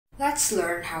Let's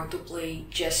learn how to play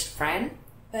Just Friend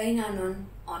by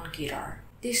Nanon on guitar.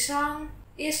 This song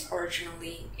is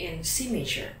originally in C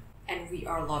major and we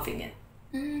are loving it.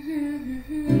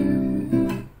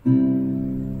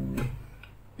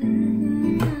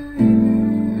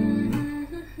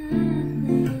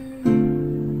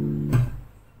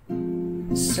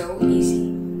 So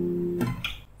easy.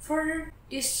 For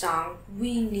this song,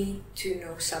 we need to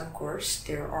know some chords.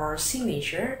 There are C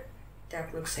major,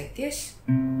 that looks like this.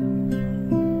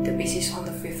 The bass is on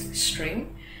the 5th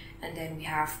string, and then we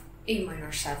have A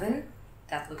minor 7,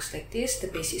 that looks like this. The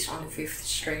bass is on the 5th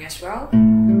string as well.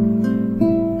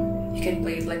 You can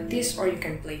play it like this or you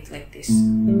can play it like this.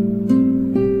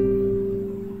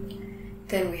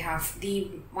 Then we have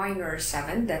D minor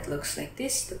 7, that looks like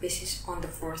this. The bass is on the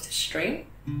 4th string.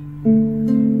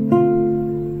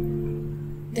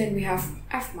 Then we have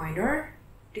F minor.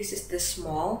 This is the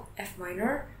small F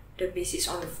minor. The bass is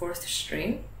on the 4th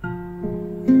string.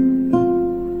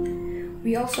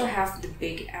 We also have the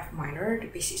big F minor. The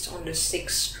bass is on the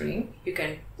 6th string. You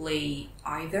can play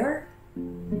either.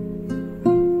 And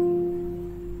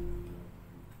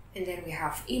then we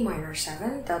have E minor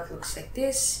 7. That looks like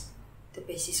this. The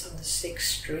bass is on the 6th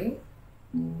string.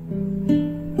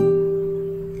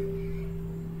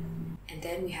 And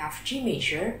then we have G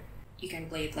major. You can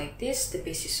play it like this. The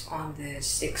bass is on the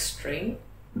 6th string.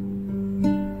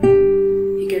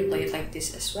 You can play it like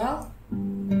this as well.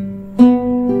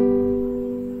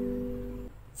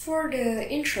 For the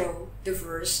intro, the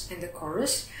verse, and the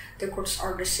chorus, the chords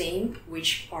are the same,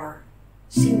 which are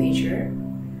C major,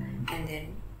 and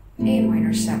then A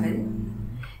minor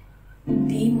 7,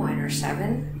 D minor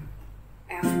 7,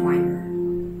 F minor.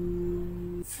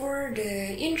 For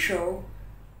the intro,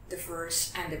 the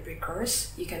verse, and the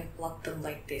pre-chorus, you can pluck them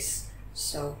like this.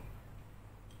 So,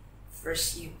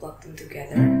 first you pluck them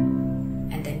together,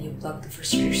 and then you pluck the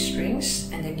first 3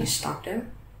 strings, and then you stop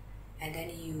them, and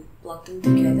then you pluck them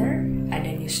together, and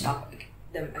then you stop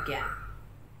them again.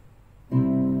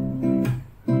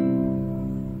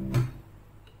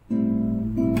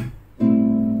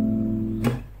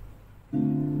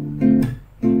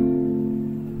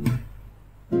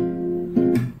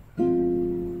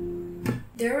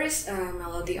 There is a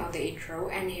melody on the intro,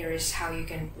 and here is how you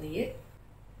can play it.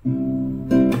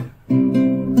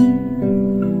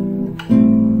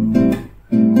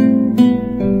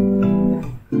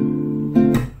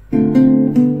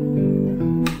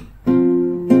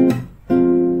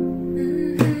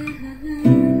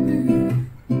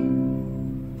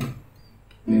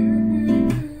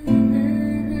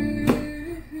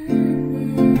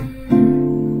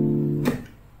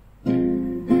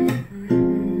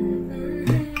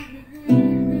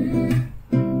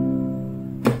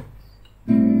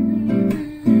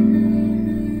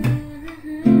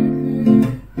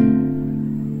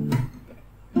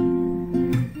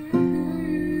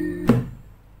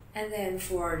 And then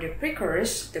for the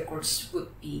pre-chorus, the chords would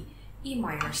be E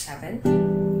minor 7,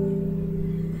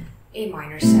 A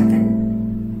minor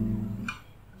 7,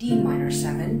 D minor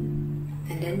 7,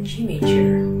 and then G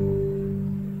major.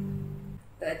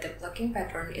 But the plucking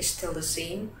pattern is still the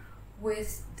same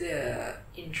with the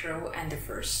intro and the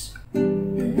verse.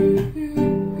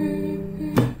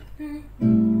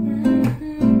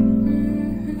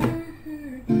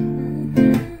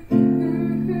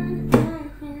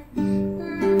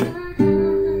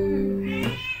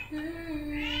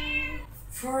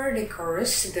 For the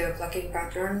chorus, the plucking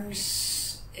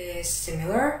patterns is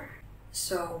similar.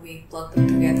 So we pluck them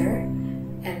together,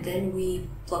 and then we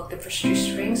pluck the first 3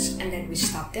 strings, and then we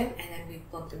stop them, and then we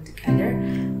pluck them together.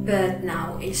 But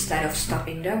now, instead of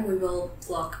stopping them, we will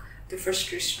pluck the first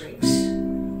 3 strings.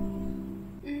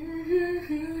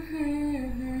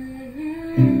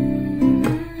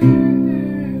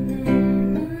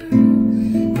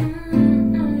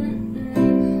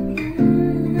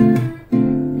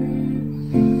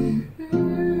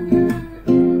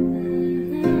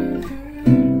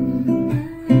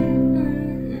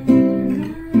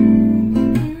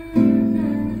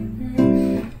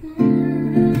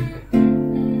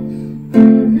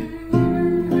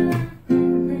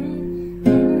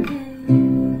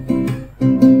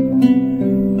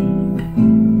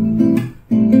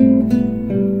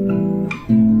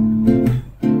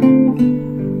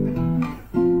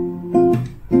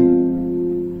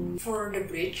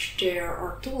 There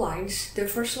are 2 lines. The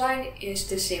first line is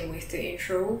the same with the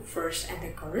intro, verse, and the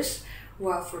chorus,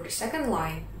 while for the second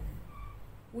line,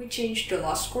 we changed the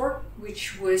last chord,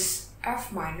 which was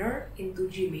F minor, into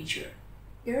G major.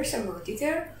 Here's a melody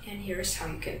there, and here's how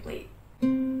you can play it.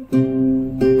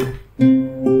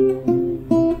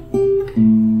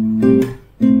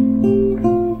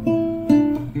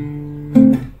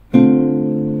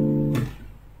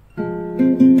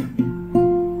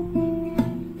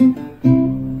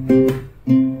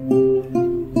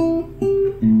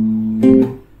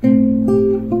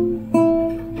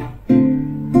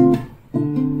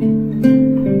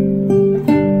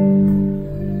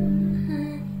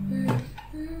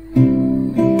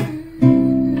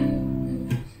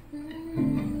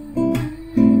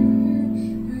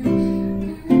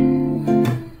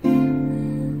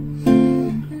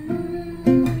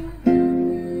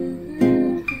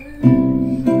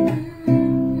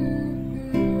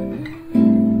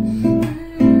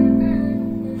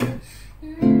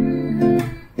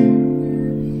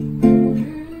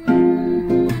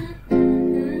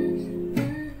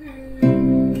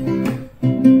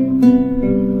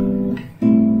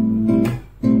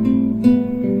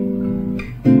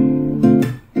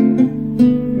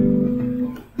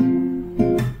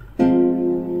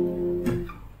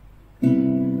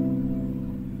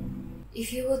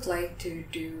 If you would like to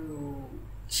do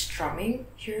strumming,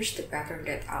 here's the pattern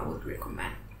that I would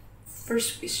recommend.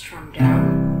 First we strum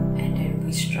down, and then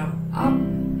we strum up,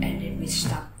 and then we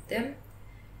stop them,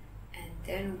 and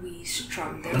then we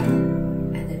strum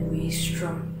them, and then we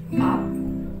strum up,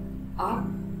 up,